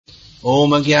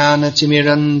Om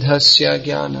Jnana-timirandhasya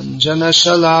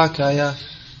Jnananjana-shalakaya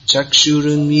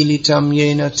Chakshurunmilitam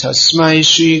Yena Tasmai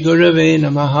Shri Gurave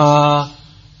Namaha.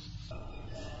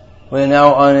 We're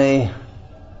now on a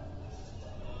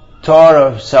tour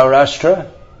of Saurashtra.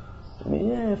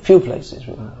 A few places.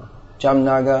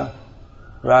 Jamnagar,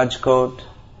 Rajkot,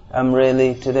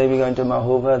 Amreli. Today we're going to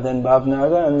Mahuva, then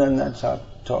Bhavnagar, and then that's our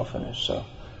tour finished. So,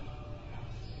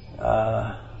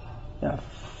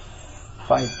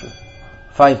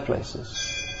 five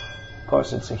places. Of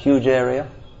course, it's a huge area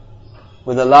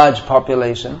with a large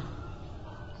population.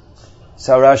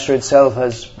 Saurashtra itself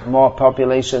has more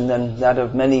population than that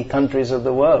of many countries of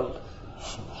the world.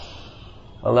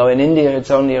 Although in India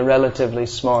it's only a relatively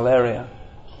small area.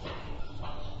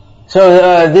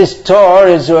 So this tour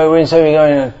is, when we say we're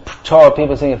going on a tour,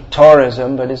 people think of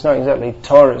tourism, but it's not exactly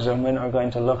tourism. We're not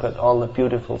going to look at all the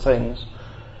beautiful things.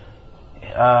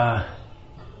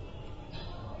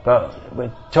 But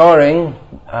we're touring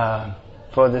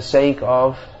for the sake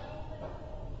of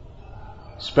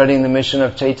spreading the mission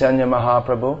of Chaitanya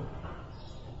Mahaprabhu.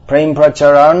 Prem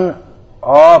pracharan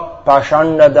or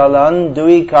pashanda dalan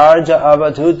dui karja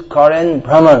avatut karen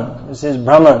brahman. This is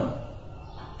Brahman,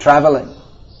 traveling.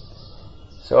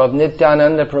 So of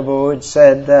Nityananda Prabhu it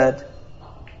said that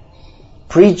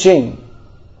preaching,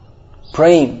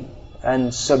 praying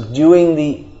and subduing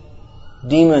the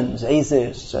demons,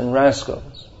 atheists and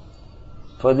rascals,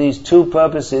 for these two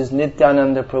purposes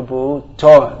Nityananda Prabhu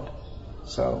toured.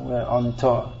 So we're on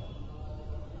tour.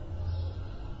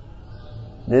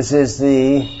 This is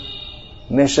the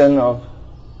mission of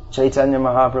Chaitanya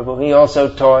Mahaprabhu. He also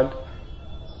toured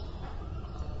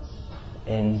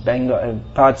in Bengal,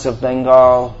 parts of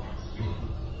Bengal,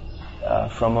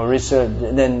 from Orissa.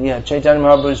 Then Chaitanya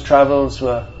Mahaprabhu's travels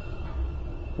were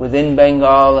within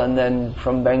Bengal, and then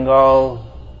from Bengal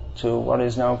to what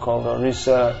is now called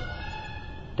Orissa,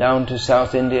 down to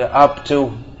South India, up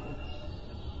to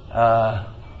the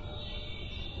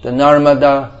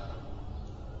Narmada,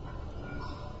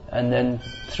 and then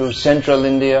through central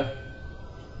India,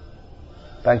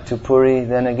 back to Puri.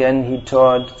 Then again he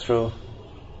toured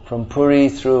from Puri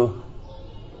through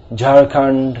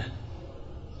Jharkhand,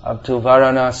 up to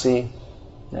Varanasi,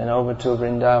 then over to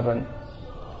Vrindavan,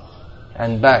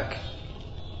 and back.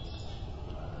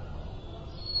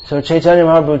 So Chaitanya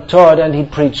Mahaprabhu taught and he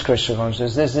preached Krishna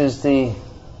consciousness. This is the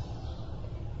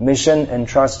mission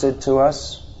entrusted to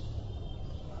us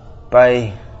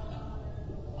by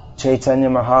Chaitanya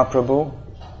Mahaprabhu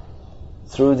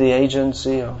through the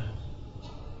agency of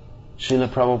Srila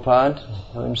Prabhupada,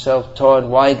 who himself taught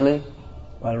widely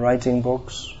while writing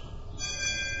books.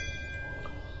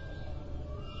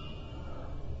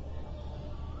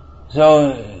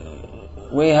 So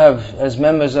we have, as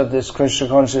members of this Krishna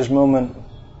conscious movement,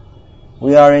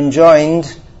 we are enjoined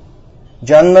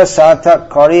Janma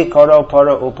Sarthak Kari Karo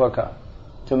Para Upaka,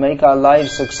 to make our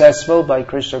lives successful by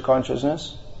Krishna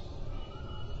consciousness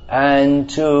and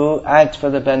to act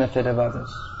for the benefit of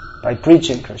others by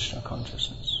preaching Krishna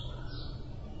consciousness.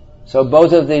 So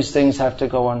both of these things have to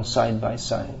go on side by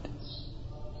side.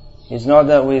 It's not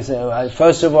that we say,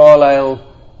 first of all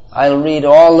I'll read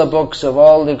all the books of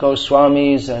all the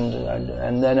Goswamis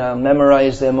and then I'll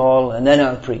memorize them all and then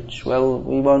I'll preach. Well,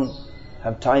 we won't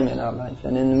have time in our life.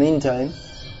 And in the meantime,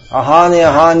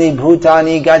 ahani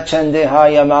bhutani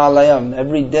gachandeha yamalayam.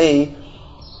 Every day,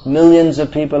 millions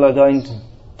of people are going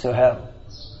to hell.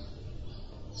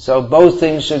 So both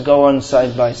things should go on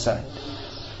side by side.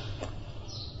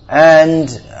 And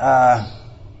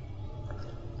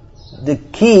the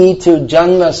key to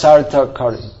Janma Sarthak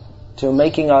Kari, to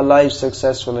making our lives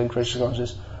successful in Krishna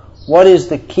consciousness, what is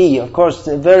the key? Of course,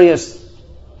 the various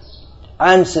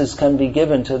answers can be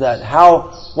given to that.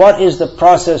 What is the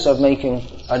process of making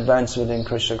advancement in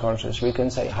Krishna consciousness? We can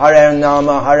say Hare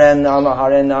Nama, Hare Nama,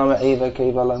 Hare Nama Eva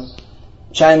Kevalam.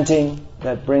 Chanting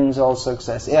that brings all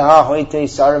success. Iha hoite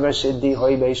sarva siddhi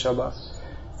hoi vaishava.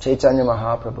 Chaitanya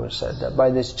Mahaprabhu said that by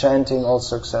this chanting all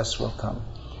success will come.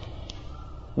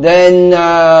 Then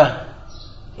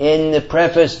in the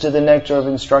preface to the Nectar of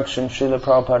Instruction, Srila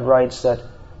Prabhupada writes that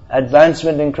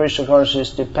advancement in Krishna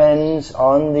consciousness depends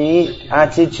on the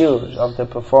attitude of the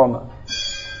performer.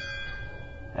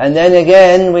 And then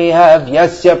again we have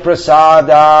Yasya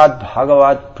Prasadat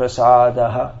Bhagavat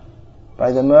Prasadaha.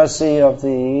 By the mercy of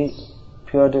the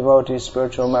pure devotee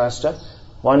spiritual master,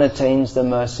 one attains the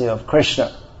mercy of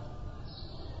Krishna.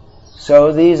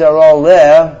 So these are all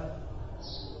there.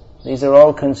 These are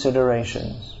all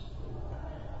considerations.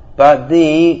 But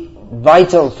the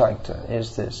vital factor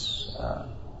is this.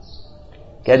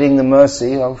 Getting the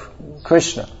mercy of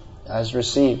Krishna as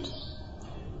received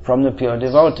from the pure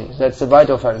devotees. That's the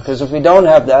vital factor. Because if we don't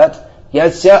have that,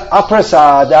 yasya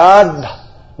aprasadad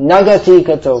nagati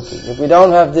katopi. If we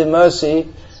don't have the mercy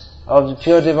of the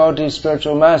pure devotee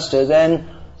spiritual master, then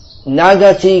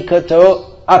nagati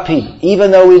kato api.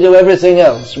 Even though we do everything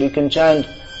else, we can chant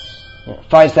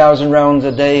 5,000 rounds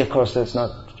a day. Of course, that's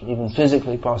not even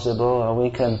physically possible. Or we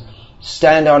can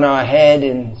stand on our head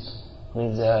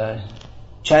with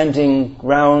chanting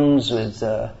rounds, with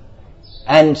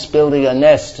ants building a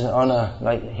nest on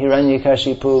like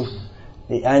Hiranyakashipu.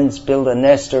 The ants build a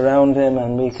nest around him,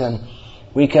 and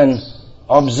we can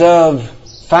observe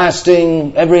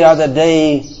fasting every other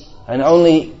day and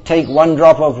only take 1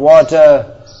 drop of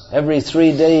water every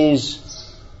 3 days.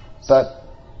 But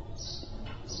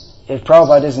if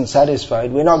Prabhupada isn't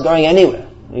satisfied, we're not going anywhere.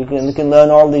 You can learn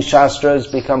all these shastras,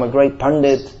 become a great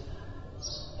pandit,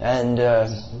 and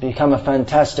become a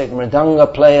fantastic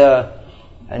mridanga player,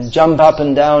 and jump up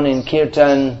and down in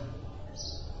kirtan.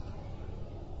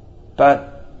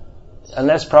 But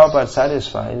unless Prabhupada is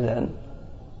satisfied, then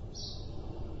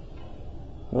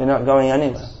we're not going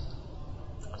anywhere.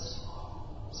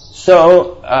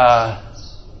 So,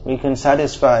 we can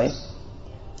satisfy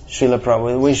Srila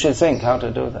Prabhupada. We should think how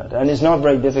to do that. And it's not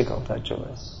very difficult,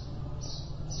 actually.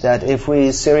 That if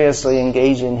we seriously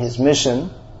engage in his mission,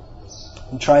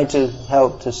 and try to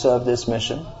help to serve this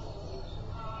mission,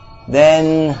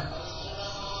 then,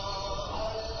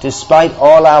 despite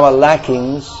all our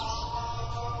lackings,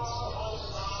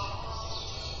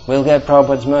 we'll get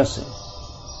Prabhupada's mercy.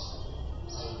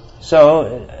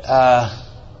 So,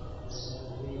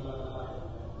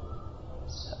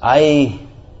 I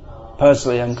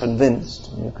personally am convinced,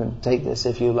 you can take this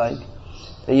if you like,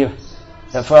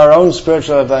 that for our own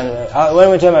spiritual advancement,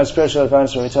 when we talk about spiritual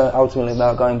advancement, we talk ultimately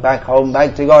about going back home,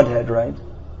 back to Godhead, right?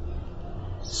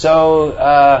 So,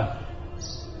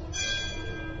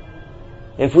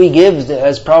 if we give,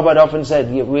 as Prabhupada often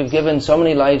said, we've given so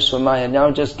many lives for Maya,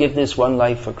 now just give this one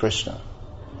life for Krishna.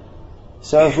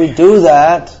 So if we do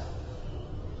that,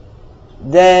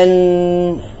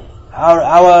 then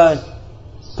our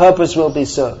purpose will be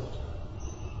served.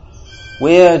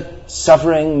 We're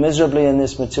suffering miserably in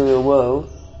this material world.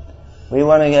 We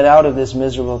want to get out of this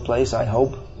miserable place, I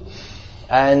hope,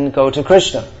 and go to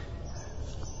Krishna.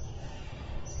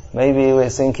 Maybe we're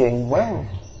thinking, well,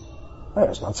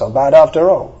 it's not so bad after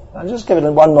all. I'll just give it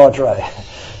one more try.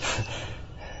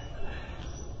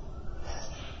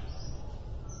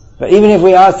 But even if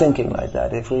we are thinking like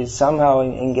that, if we somehow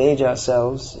engage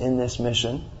ourselves in this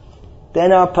mission,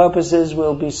 then our purposes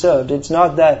will be served. It's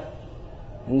not that,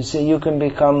 you see, you can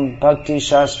become Bhakti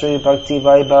Shastri, Bhakti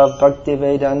Vaibhav, Bhakti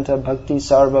Vedanta, Bhakti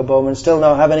Sarvabhauma and still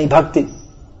not have any bhakti.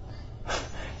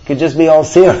 It could just be all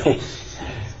theory.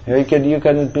 You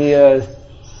can be a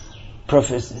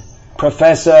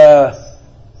professor,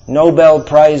 Nobel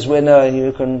Prize winner,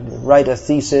 you can write a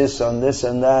thesis on this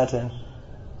and that,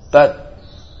 but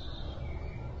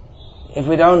if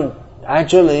we don't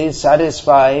actually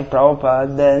satisfy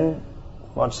Prabhupada, then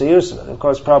what's the use of it? Of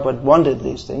course, Prabhupada wanted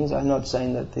these things. I'm not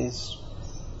saying that these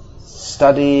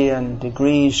study and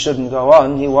degrees shouldn't go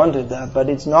on. He wanted that, but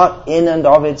it's not in and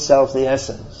of itself the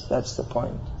essence. That's the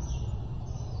point.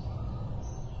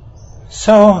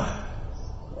 So,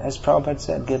 as Prabhupada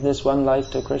said, give this one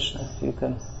life to Krishna. If you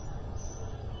can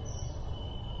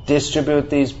distribute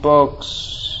these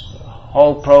books,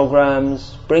 whole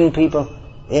programs, bring people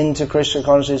into Krishna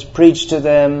consciousness, preach to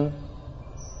them,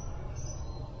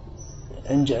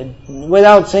 and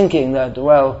without thinking that,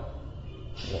 well,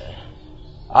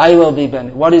 I will be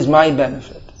benefited. What is my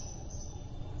benefit?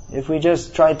 If we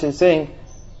just try to think,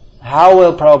 how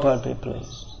will Prabhupada be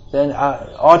pleased? Then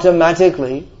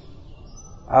automatically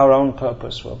our own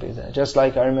purpose will be there. Just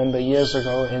like I remember years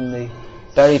ago in the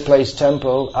Berry Place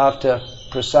temple, after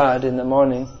prasad in the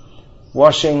morning,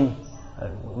 washing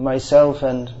myself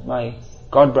and my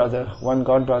one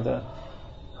godbrother,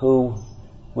 who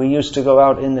we used to go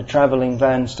out in the traveling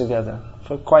vans together.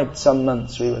 For quite some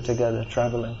months we were together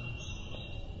traveling.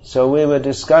 So we were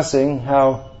discussing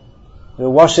how we were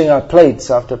washing our plates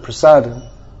after prasadam.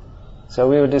 So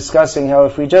we were discussing how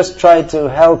if we just try to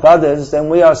help others, then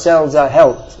we ourselves are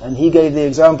helped. And he gave the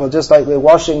example, just like we're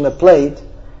washing the plate,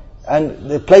 and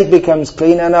the plate becomes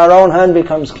clean and our own hand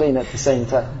becomes clean at the same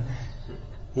time.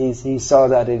 He saw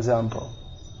that example.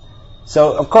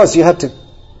 So, of course, you have to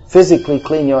physically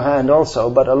clean your hand also,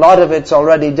 but a lot of it's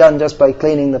already done just by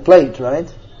cleaning the plate,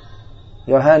 right?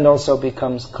 Your hand also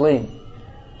becomes clean.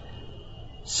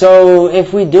 So,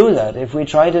 if we do that, if we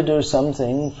try to do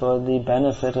something for the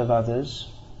benefit of others,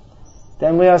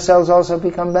 then we ourselves also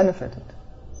become benefited.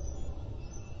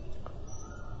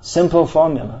 Simple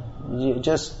formula.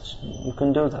 You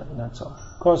can do that, that's all.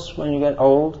 Of course, when you get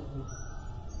old,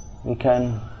 you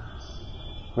can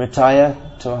retire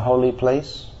to a holy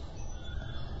place.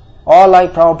 Or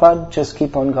like Prabhupada, just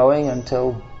keep on going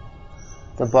until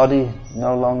the body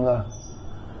no longer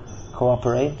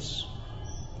cooperates.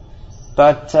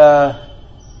 But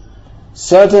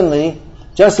certainly,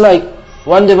 just like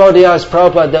one devotee asked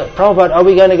Prabhupada, Prabhupada, are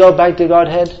we going to go back to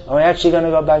Godhead? Are we actually going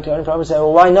to go back to Godhead? Prabhupada said,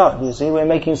 well, why not? You see, we're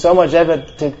making so much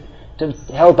effort to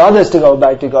help others to go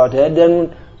back to Godhead,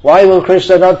 then why will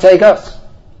Krishna not take us?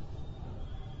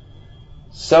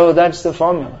 So that's the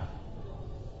formula.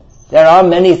 There are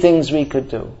many things we could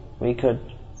do. We could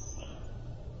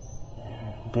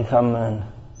become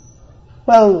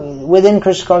within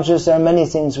Krishna consciousness there are many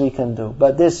things we can do.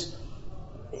 But this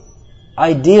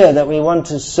idea that we want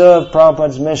to serve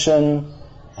Prabhupada's mission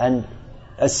and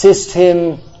assist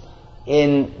him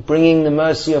in bringing the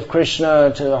mercy of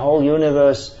Krishna to the whole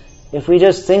universe, if we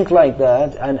just think like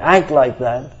that and act like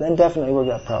that, then definitely we'll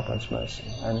get Prabhupada's mercy.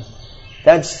 And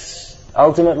that's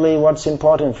ultimately what's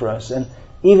important for us. And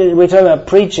even we're talking about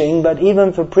preaching, but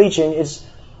even for preaching, it's,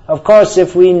 of course,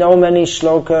 if we know many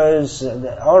shlokas,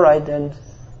 alright, and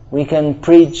we can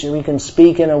preach, we can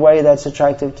speak in a way that's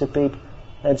attractive to people,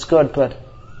 that's good. But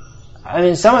I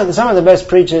mean, some of the best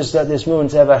preachers that this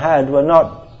movement's ever had were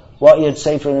not what you'd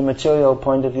say from a material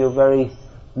point of view, very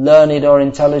learned or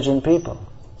intelligent people.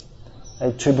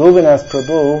 Like Tribhuvanath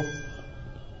Prabhu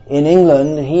in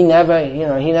England, he never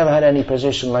had any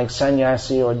position like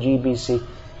sannyasi or GBC.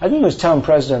 I think he was town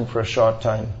president for a short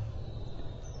time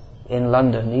in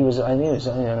London. I think he was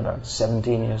only about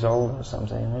 17 years old or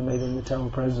something, and they made him the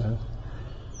town president.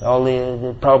 The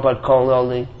Prabhupada called all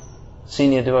the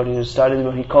senior devotees who started,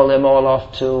 he called them all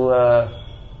off to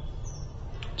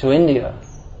India.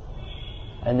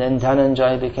 And then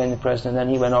Dhananjay became the president, then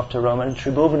he went off to Rome. And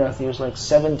Tribhuvanath, he was like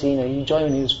 17, or he joined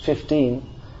when he was 15,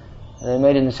 and they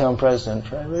made him the town president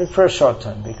for a short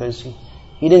time, because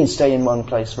he didn't stay in one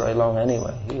place very long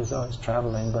anyway. He was always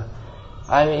traveling. But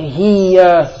I mean, he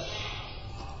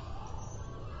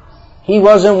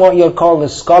wasn't what you'd call the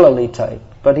scholarly type,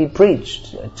 but he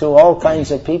preached to all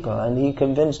kinds of people, and he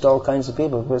convinced all kinds of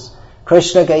people, because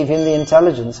Krishna gave him the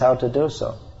intelligence how to do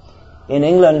so. In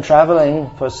England, traveling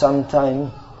for some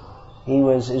time, he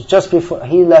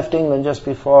left England just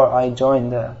before I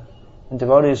joined there. And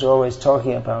devotees were always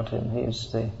talking about him. He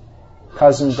was the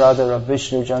cousin brother of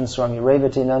Vishnu Jan Swami,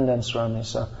 Revati Nandan Swami.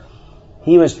 So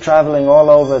he was traveling all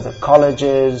over the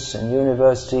colleges and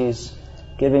universities,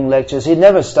 giving lectures. He'd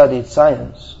never studied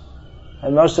science.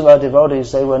 And most of our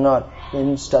devotees, they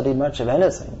didn't study much of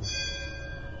anything.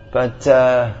 But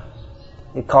the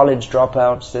college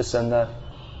dropouts, this and that.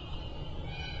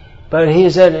 But he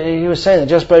was saying that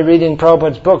just by reading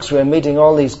Prabhupada's books, we're meeting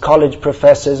all these college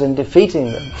professors and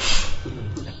defeating them.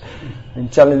 And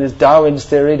telling this Darwin's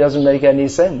theory doesn't make any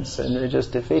sense, and they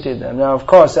just defeated them. Now, of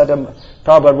course,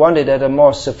 Prabhupada wanted at a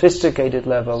more sophisticated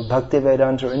level,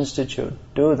 Bhaktivedanta Institute,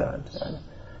 do that.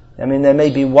 I mean, there may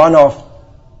be one-off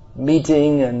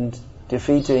meeting and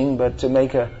defeating, but to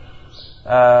make a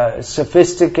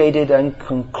sophisticated and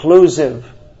conclusive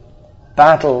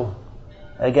battle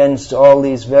against all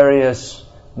these various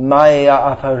Maya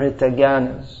Aparita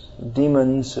Jnanas,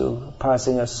 demons who are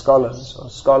passing as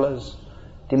scholars,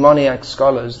 demoniac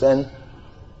scholars, then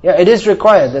it is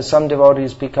required that some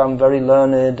devotees become very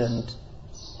learned and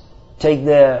take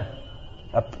their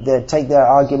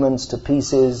arguments to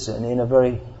pieces and in a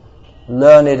very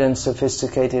learned and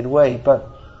sophisticated way. But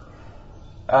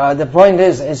the point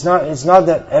is, it's not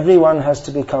that everyone has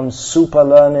to become super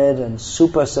learned and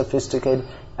super sophisticated.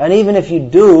 And even if you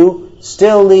do,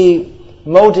 still the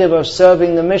motive of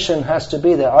serving the mission has to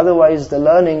be there. Otherwise, the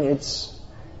learning, it's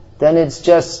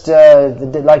just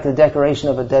like the decoration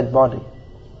of a dead body.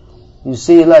 You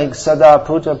see, like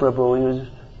Sadaputta Prabhu, he was a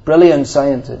brilliant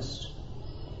scientist.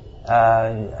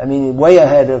 Way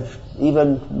ahead of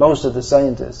even most of the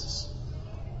scientists.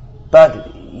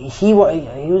 But he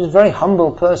was a very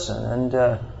humble person,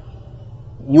 and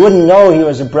you wouldn't know he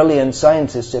was a brilliant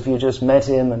scientist if you just met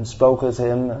him and spoke with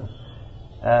him.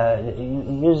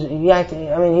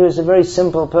 He was a very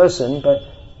simple person, but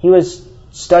he was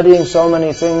studying so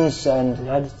many things and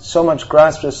had so much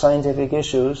grasp of scientific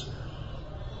issues.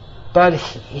 But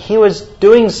he was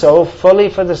doing so fully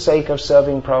for the sake of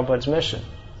serving Prabhupada's mission.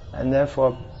 And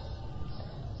therefore,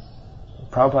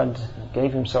 Prabhupada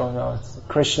gave him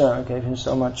Krishna gave him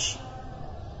so much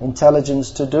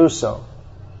intelligence to do so.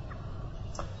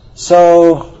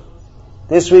 So,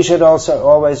 this we should also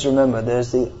always remember.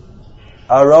 There's the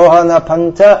Arohana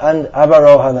Panta and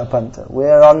Avarohana Panta.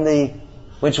 We're on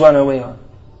which one are we on?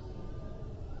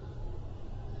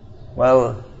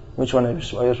 Well, which one are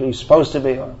you supposed to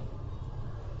be on?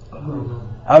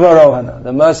 Avarohana.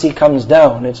 The mercy comes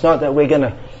down. It's not that we're going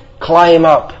to climb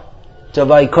up to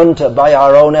Vaikuntha by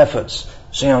our own efforts.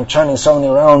 See, I'm chanting so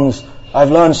many rounds, I've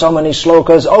learned so many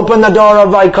slokas, open the door of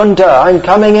Vaikuntha, I'm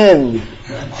coming in.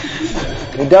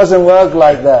 It doesn't work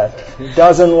like that. It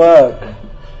doesn't work.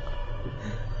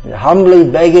 You're humbly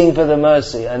begging for the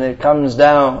mercy and it comes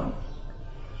down.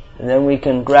 And then we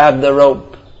can grab the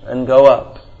rope and go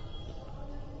up.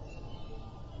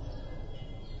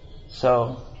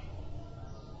 So,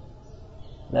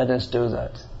 let us do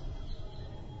that.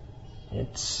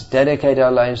 It's dedicate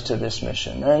our lives to this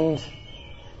mission. And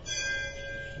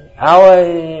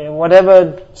our,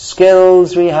 whatever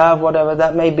skills we have, whatever,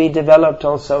 that may be developed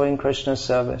also in Krishna's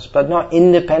service, but not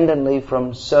independently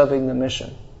from serving the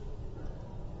mission.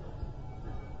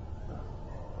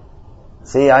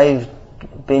 See, I've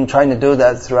been trying to do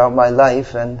that throughout my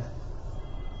life, and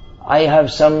I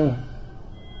have some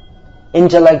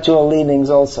intellectual leanings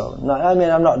also. I mean,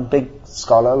 I'm not a big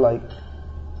scholar like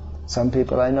some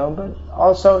people I know, but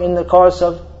also in the course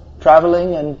of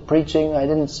traveling and preaching, I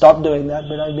didn't stop doing that,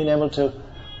 but I've been able to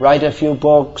write a few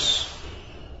books,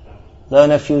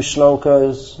 learn a few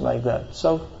shlokas, like that.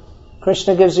 So,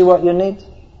 Krishna gives you what you need.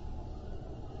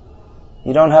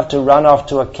 You don't have to run off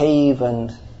to a cave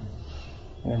and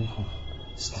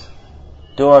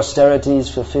do austerities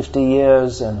for 50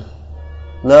 years and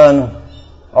learn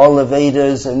all the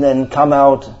Vedas and then come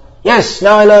out, yes,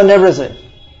 now I learned everything.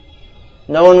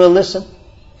 No one will listen.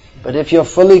 But if you're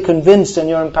fully convinced and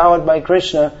you're empowered by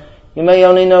Krishna, you may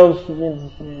only know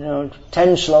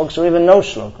 10 shlokas or even no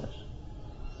shlokas.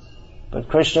 But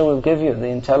Krishna will give you the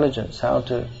intelligence how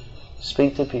to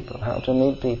speak to people, how to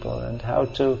meet people, and how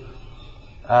to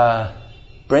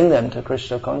bring them to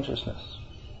Krishna consciousness.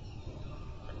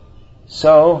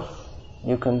 So,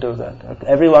 you can do that.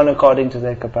 Everyone according to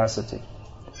their capacity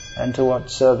and to what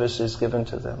service is given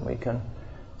to them. We can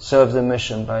serve the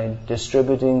mission by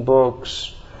distributing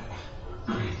books,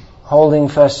 holding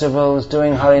festivals,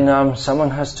 doing Harinam. Someone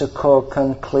has to cook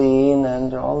and clean,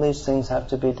 and all these things have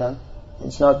to be done.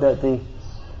 It's not that the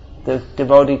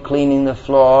devotee cleaning the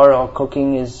floor or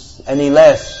cooking is any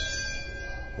less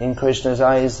in Krishna's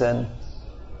eyes than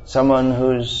someone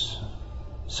who's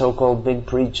so-called big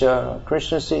preacher.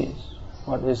 Krishna sees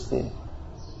what is the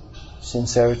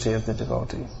sincerity of the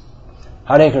devotee.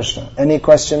 Hare Krishna. Any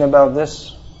question about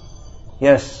this?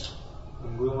 Yes.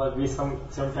 We must be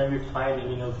sometimes we find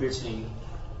in preaching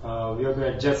we have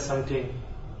to adjust something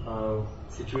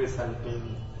situation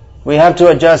in. We have to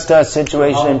adjust our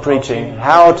situation in preaching.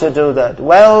 How to do that?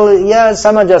 Well, yeah,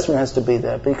 some adjustment has to be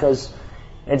there, because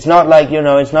it's not like,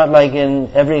 it's not like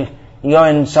you go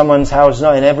in someone's house,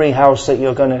 not in every house that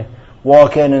you're going to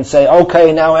walk in and say,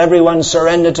 okay, now everyone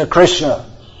surrender to Krishna,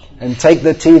 and take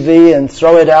the TV and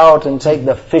throw it out, and take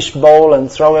the fish bowl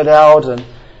and throw it out,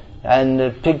 and a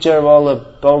picture of all the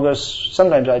bogus,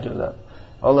 sometimes I do that,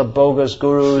 all the bogus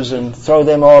gurus, and throw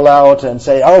them all out and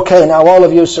say, okay, now all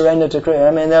of you surrender to Krishna.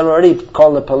 I mean, they'll already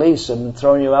call the police and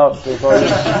throw you out before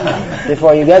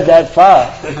you get that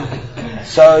far.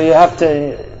 So you have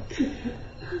to,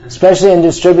 especially in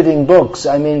distributing books,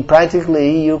 I mean,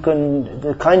 practically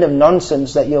the kind of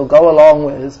nonsense that you'll go along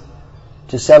with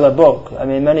to sell a book. I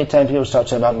mean, many times people start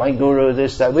saying about my guru,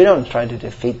 this, that. We don't try to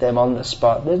defeat them on the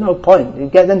spot. There's no point. You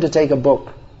get them to take a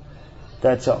book.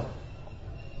 That's all.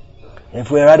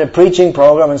 If we're at a preaching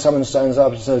program and someone stands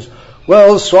up and says,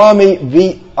 well, Swami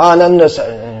V. Ananda,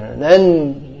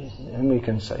 then we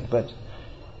can say, but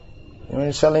when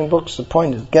you're selling books, the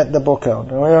point is get the book out.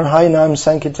 We're on Harinam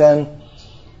Sankirtan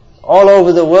all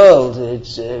over the world.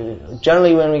 It's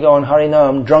generally when we go on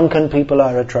Harinam, drunken people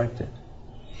are attracted.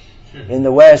 In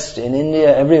the West, in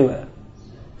India, everywhere.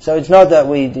 So it's not that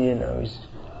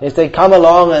if they come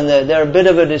along and they're a bit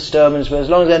of a disturbance, but as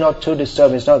long as they're not too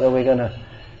disturbing, it's not that we're going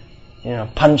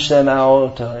to punch them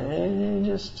out, or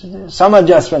just some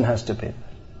adjustment has to be.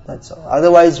 That's all.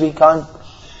 Otherwise we can't.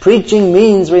 Preaching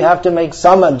means we have to make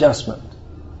some adjustment.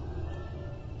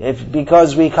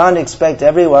 Because we can't expect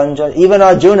everyone, even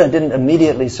Arjuna didn't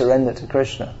immediately surrender to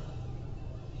Krishna.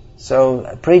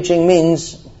 So preaching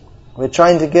means we're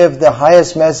trying to give the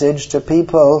highest message to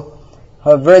people who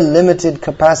have very limited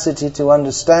capacity to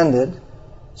understand it.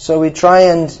 So we try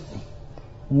and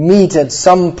meet at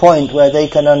some point where they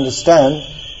can understand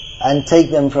and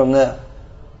take them from there.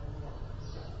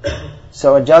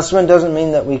 So adjustment doesn't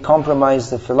mean that we compromise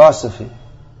the philosophy,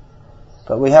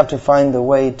 but we have to find the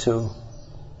way to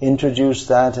introduce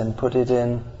that and put it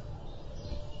in.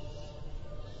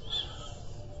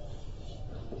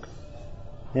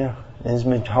 Yeah, his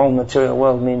whole material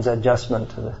world means adjustment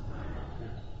to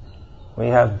We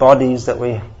have bodies that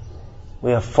we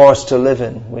are forced to live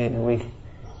in. We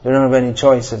don't have any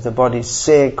choice. If the body's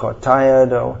sick or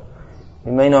tired, or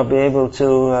we may not be able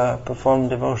to perform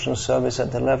devotional service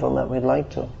at the level that we'd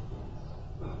like to.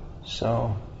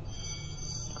 So,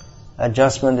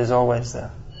 adjustment is always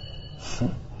there.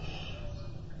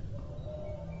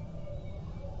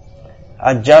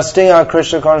 Adjusting our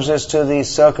Krishna consciousness to the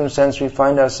circumstance we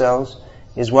find ourselves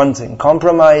is one thing.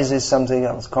 Compromise is something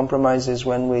else. Compromise is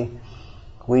when we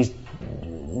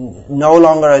no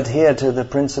longer adhere to the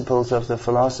principles of the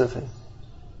philosophy.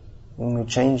 When we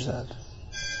change that.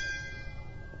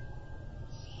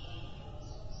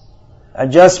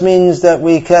 Adjust means that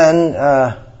we can,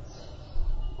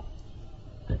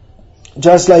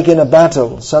 just like in a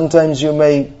battle, sometimes you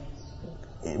may,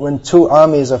 when two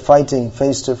armies are fighting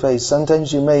face to face,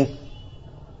 sometimes you may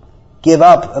give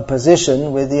up a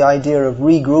position with the idea of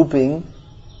regrouping,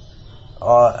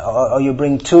 or you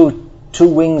bring two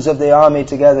wings of the army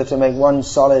together to make one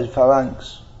solid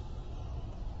phalanx.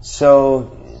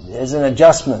 So there's an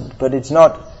adjustment, but it's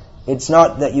not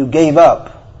that you gave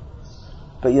up,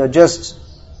 but you're just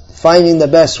finding the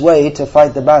best way to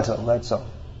fight the battle, that's all.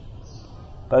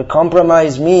 But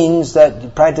compromise means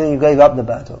that practically you gave up the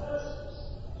battle.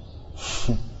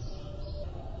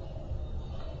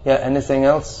 Yeah, anything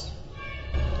else?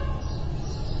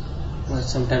 Well,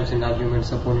 sometimes in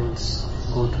arguments opponents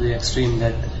go to the extreme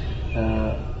that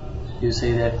you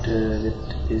say that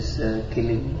is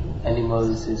killing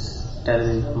animals is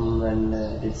terrorism and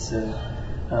it's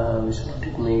we should not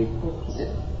eat meat,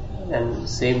 and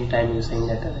same time you're saying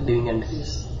that living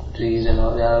entities, trees and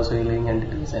all, they are also living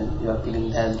entities and you are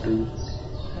killing them too.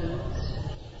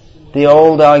 The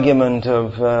old argument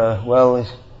of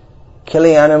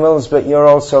killing animals, but you're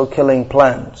also killing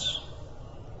plants.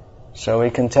 So we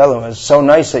can tell them, it's so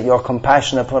nice that you're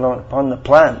compassionate upon the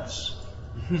plants.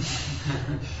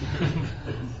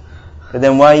 But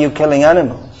then why are you killing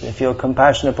animals if you're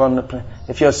compassionate upon the plants?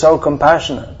 If you're so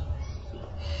compassionate.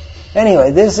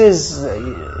 Anyway, this is,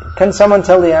 can someone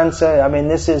tell the answer? I mean,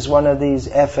 this is one of these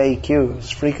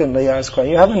FAQs, frequently asked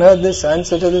questions. You haven't heard this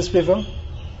answer to this before?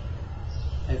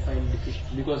 I find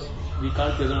because we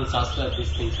can't present on Shastra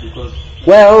these things because...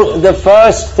 Well, the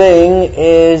first thing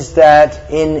is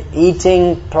that in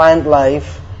eating plant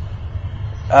life,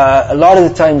 a lot of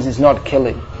the times it's not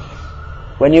killing.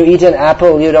 When you eat an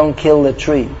apple, you don't kill the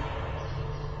tree.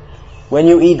 When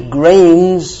you eat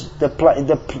grains, the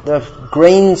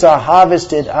grains are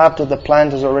harvested after the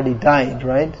plant has already died,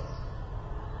 right?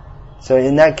 So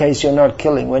in that case, you're not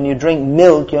killing. When you drink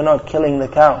milk, you're not killing the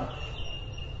cow.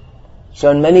 So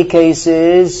in many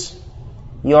cases,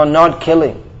 you're not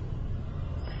killing.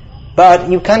 But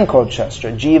you can quote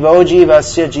Shastra. Jivo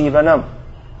jivasya jivanam.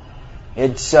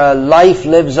 It's life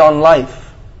lives on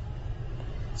life.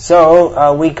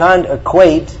 So we can't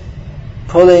equate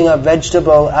pulling a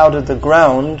vegetable out of the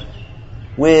ground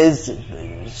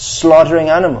with slaughtering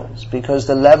animals, because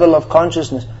the level of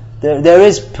consciousness, there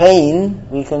is pain.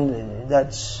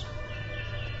 That's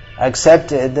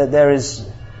accepted that there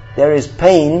is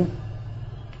pain.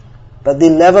 But the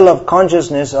level of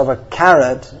consciousness of a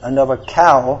carrot and of a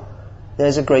cow,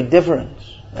 there's a great difference.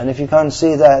 And if you can't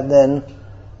see that, then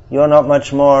you're not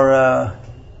much more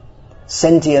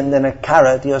sentient than a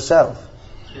carrot yourself.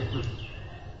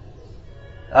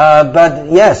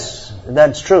 But yes,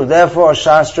 that's true. Therefore,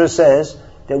 Shastra says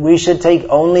that we should take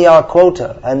only our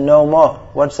quota and no more.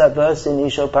 What's that verse in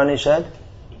Ishopanishad?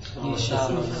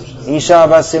 Isha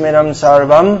vasimiram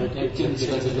sarvam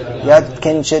yat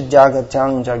kinchit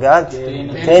jagatang jagat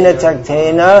tena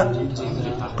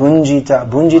taktena bunjita.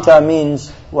 Bunjita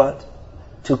means what?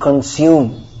 To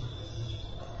consume.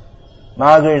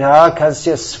 Magridha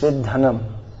kasya svidhanam.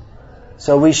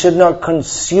 So we should not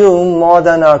consume more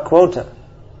than our quota.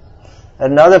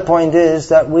 Another point is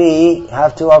that we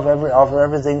have to offer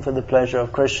everything for the pleasure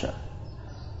of Krishna.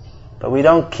 But we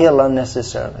don't kill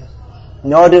unnecessarily.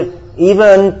 Nor do,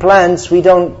 even plants,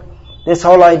 this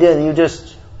whole idea that you're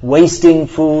just wasting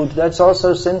food, that's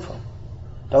also sinful.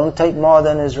 Don't take more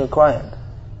than is required.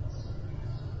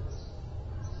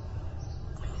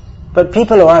 But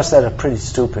people who ask that are pretty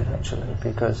stupid, actually,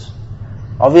 because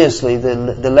obviously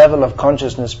the level of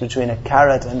consciousness between a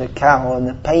carrot and a cow and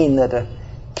the pain that a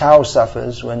cow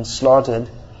suffers when slaughtered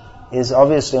is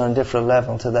obviously on a different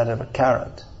level to that of a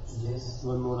carrot. Yes,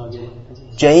 one more again.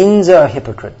 Jains are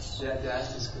hypocrites.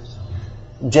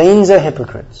 Jains are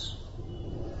hypocrites.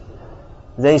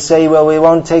 They say, well, we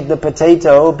won't take the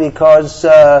potato because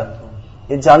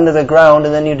it's under the ground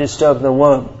and then you disturb the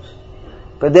worms.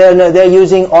 But they're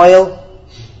using oil.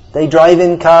 They drive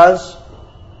in cars.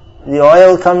 The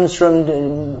oil comes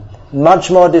from much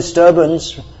more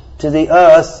disturbance to the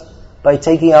earth by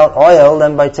taking out oil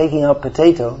than by taking out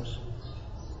potatoes.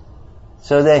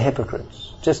 So they're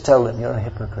hypocrites. Just tell them you're a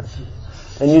hypocrite.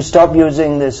 And you stop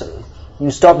using this,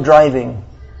 you stop driving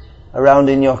around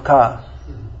in your car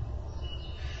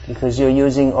because you're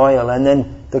using oil. And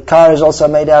then the car is also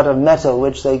made out of metal,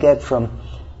 which they get from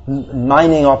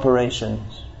mining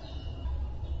operations.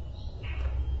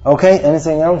 Okay,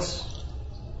 anything else?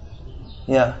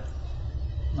 Yeah.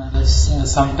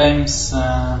 Sometimes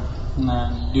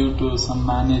due to some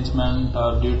management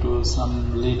or due to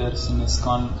some leaders in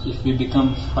ISKCON, if we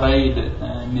become fried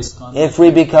in ISKCON. If we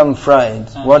become fried,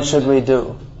 what should we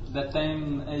do? That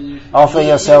time, offer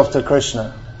yourself to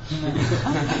Krishna.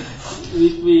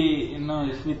 If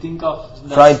we think of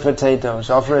that fried potatoes,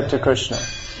 offer it to Krishna.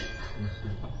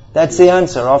 That's the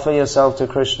answer. Offer yourself to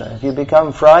Krishna. If you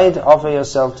become fried, offer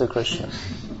yourself to Krishna.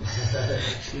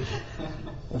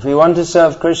 If we want to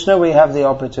serve Krishna, we have the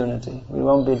opportunity. We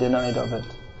won't be denied of it.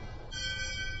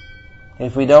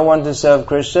 If we don't want to serve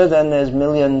Krishna, then there's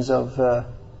millions of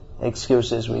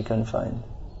excuses we can find.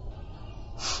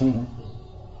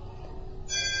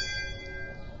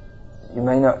 You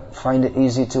may not find it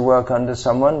easy to work under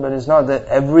someone, but it's not that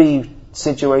every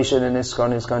situation in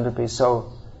ISKCON is going to be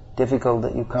so difficult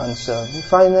that you can't serve. You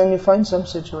find some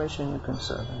situation you can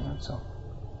serve in, that's all.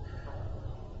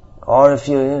 Or if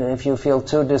you feel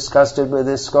too disgusted with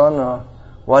ISKCON or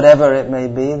whatever it may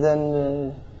be,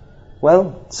 then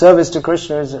service to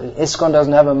Krishna ISKCON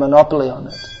doesn't have a monopoly on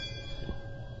it.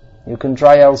 You can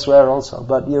try elsewhere also,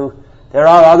 but there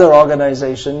are other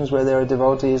organizations where there are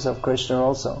devotees of Krishna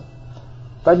also.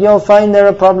 But you'll find there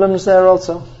are problems there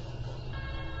also.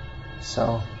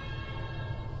 So,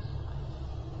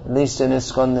 at least in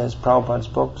ISKCON there's Prabhupada's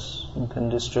books you can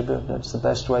distribute. That's the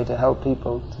best way to help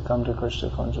people to come to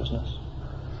Krishna consciousness.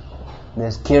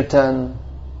 There's Kirtan,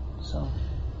 so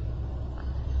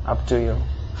up to you.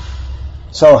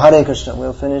 So Hare Krishna,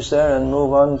 we'll finish there and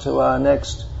move on to our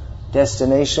next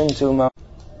destination,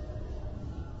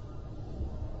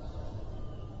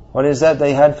 what is that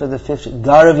they had for the 50th?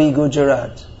 Garvi,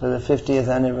 Gujarat, for the 50th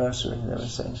anniversary, they were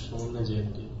saying.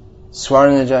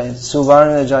 Suvarna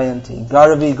Jayanti,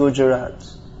 Garvi, Gujarat,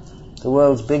 the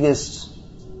world's biggest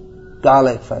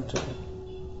garlic factory.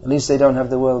 At least they don't have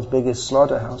the world's biggest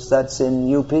slaughterhouse. That's in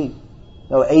UP.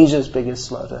 No, Asia's biggest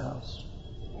slaughterhouse.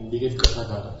 Biggest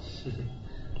Kathakara.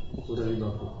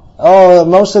 Oh,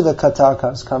 most of the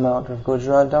Kathakas come out of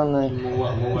Gujarat, don't they?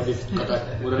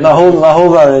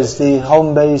 Lahore is the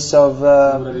home base of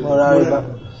Murari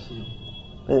Bapu.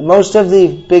 Most of the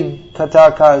big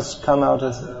Kathakas come out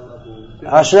of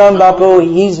Ashram Bapu.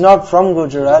 He's not from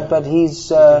Gujarat, but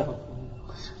he's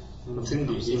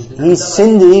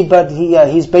Sindhi, but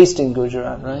he's based in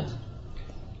Gujarat, right?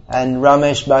 And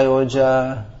Ramesh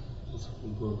Bayoja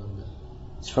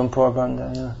is from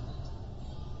Porbandar, yeah.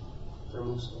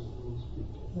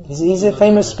 He's a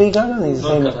famous speaker. I don't think he's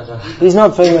famous. He's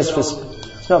not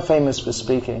famous for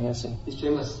speaking, is he? He's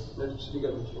famous.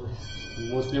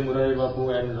 Mostly Murari Bapu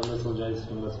and Ramesh Bayoja is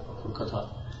famous for Katha.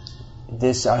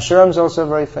 This ashram is also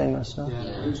very famous, no?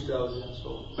 Yeah.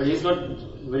 But he's not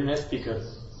very nice speaker.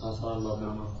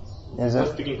 He's not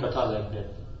speaking Katha like that.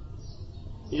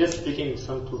 He's just speaking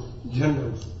some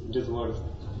just words.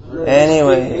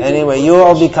 Anyway, you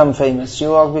all become famous.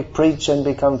 You all preach and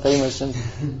become famous and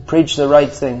preach the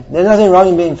right thing. There's nothing wrong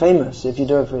in being famous if you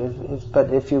do it,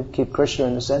 but if you keep Krishna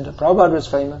in the center. Prabhupada was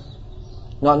famous.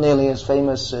 Not nearly as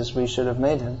famous as we should have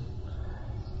made him.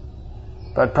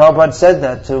 But Prabhupada said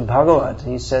that to Bhagavat.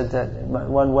 He said that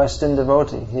one Western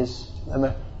devotee, he was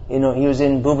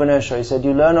in Bhubaneswar. He said,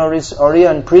 you learn Oriya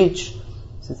and preach,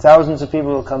 so thousands of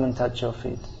people will come and touch your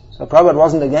feet. So Prabhupada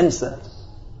wasn't against that.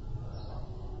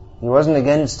 He wasn't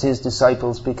against his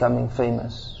disciples becoming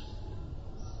famous.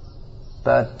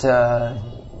 But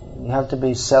you have to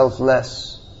be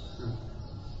selfless.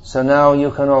 So now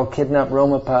you can all kidnap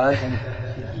Romapad and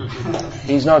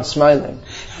he's not smiling.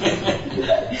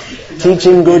 Teach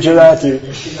him Gujarati.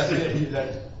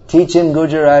 Teach him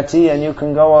Gujarati and you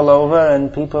can go all over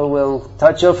and people will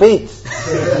touch your feet.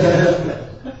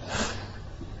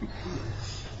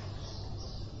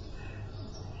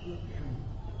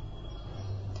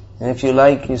 And if you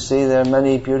like, you see there are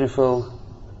many beautiful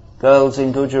girls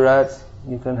in Gujarat.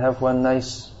 You can have one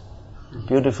nice,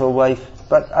 beautiful wife.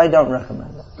 But I don't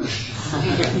recommend it.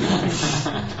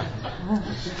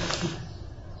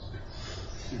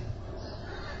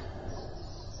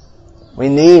 We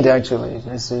need, actually,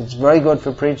 it's very good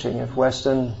for preaching if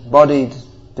Western-bodied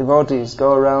devotees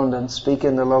go around and speak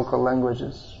in the local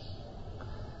languages.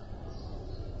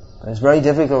 It's very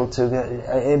difficult to get.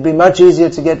 It'd be much easier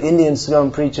to get Indians to go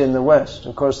and preach in the West.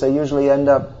 Of course, they usually end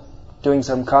up doing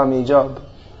some kami job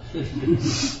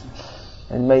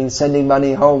and maybe sending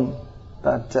money home.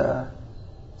 But it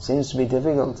seems to be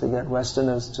difficult to get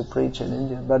Westerners to preach in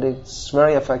India. But it's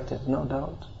very effective, no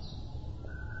doubt.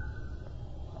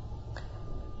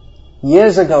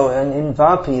 Years ago, in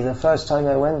Vapi, the first time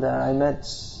I went there, I met.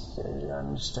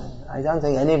 I don't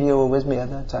think any of you were with me at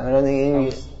that time. I don't think any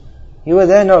of you were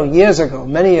there. No, years ago,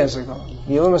 many years ago.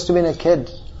 You must have been a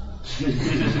kid,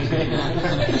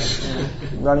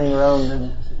 running around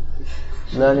and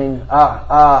learning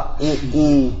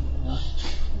E.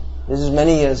 This is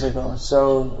many years ago.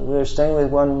 So we were staying with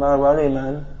one Marwari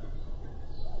man,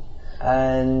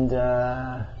 and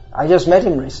I just met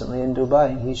him recently in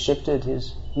Dubai.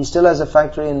 He still has a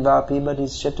factory in Vapi, but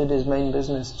he's shifted his main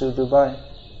business to Dubai.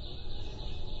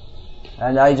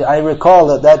 And I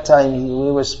recall at that time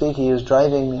we were speaking, he was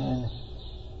driving me, and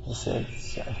he said,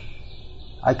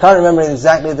 I can't remember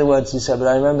exactly the words he said, but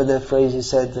I remember the phrase he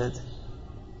said that,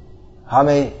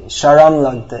 Hame sharam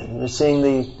lagte. We're seeing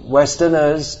the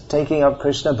Westerners taking up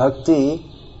Krishna bhakti,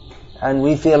 and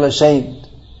we feel ashamed.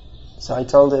 So I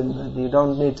told him that you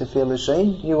don't need to feel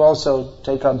ashamed, you also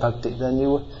take up bhakti, then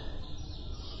you're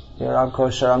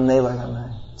aapko sharam nahi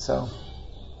lagana. So,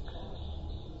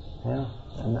 yeah.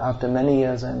 And after many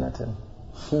years I met him.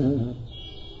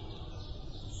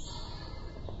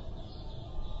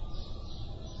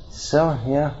 So,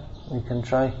 yeah, we can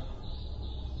try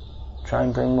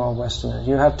and bring more Westerners.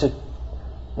 You have to,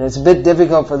 it's a bit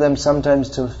difficult for them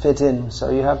sometimes to fit in, so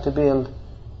you have to be a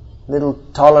little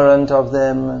tolerant of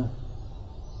them, and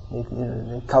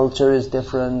the culture is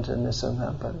different and this and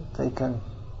that, but they can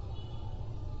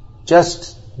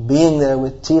just being there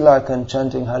with tilak and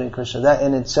chanting Hare Krishna, that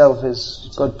in itself is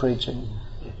good preaching.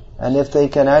 And if they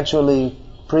can actually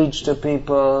preach to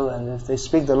people, and if they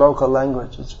speak the local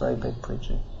language, it's very big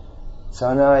preaching.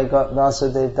 So now I got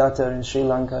Vasudev Datta in Sri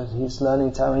Lanka, he's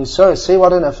learning Tamil. See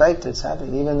what an effect it's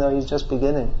having, even though he's just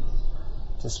beginning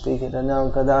to speak it. And now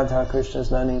Gadadhar Krishna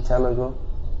is learning Telugu.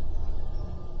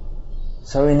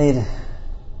 So we need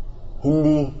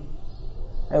Hindi.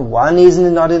 And one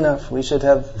isn't not enough. We should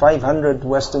have 500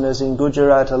 Westerners in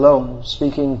Gujarat alone,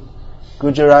 speaking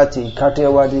Gujarati,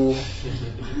 Kathiawadi.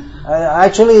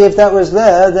 Actually, if that was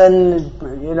there, then,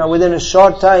 within a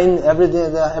short time,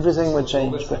 everything would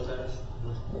change. But,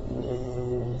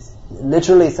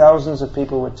 literally thousands of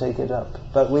people would take it up.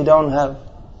 But we don't have,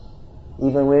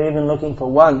 we're even looking for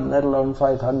one, let alone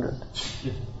 500.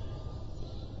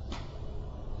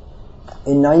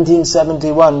 In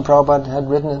 1971, Prabhupada had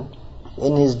written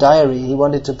in his diary, he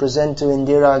wanted to present to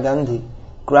Indira Gandhi,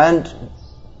 grant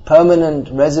permanent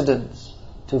residence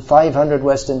to 500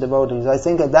 Western devotees. I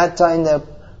think at that time there were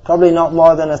probably not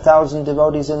more than 1,000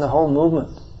 devotees in the whole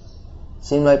movement. It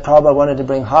seemed like Prabhupada wanted to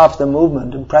bring half the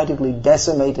movement and practically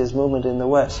decimate his movement in the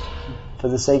West for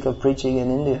the sake of preaching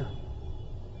in India.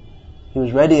 He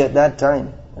was ready at that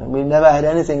time. And we've never had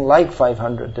anything like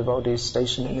 500 devotees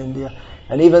stationed in India.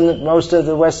 And even most of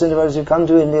the Western devotees who come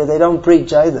to India, they don't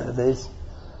preach either. They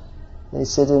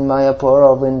sit in Mayapur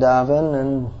or Vrindavan,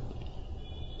 and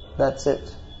that's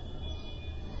it.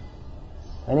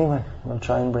 Anyway, we'll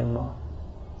try and bring more.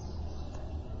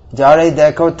 Jare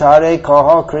deko tare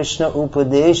kaho Krishna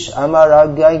upadesh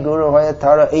amaragyai guru hoya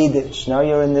tara edesh. Now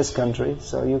you're in this country,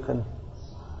 so you can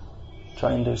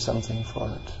try and do something for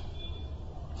it.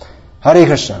 Hare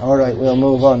Krishna. Alright, we'll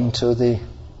move on to the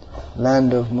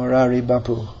land of Murari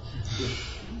Bapu.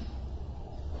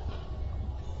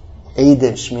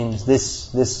 Edesh means this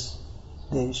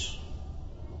desh.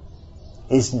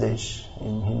 Is desh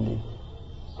in Hindi.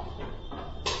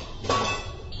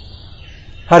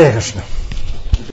 Hare Krishna.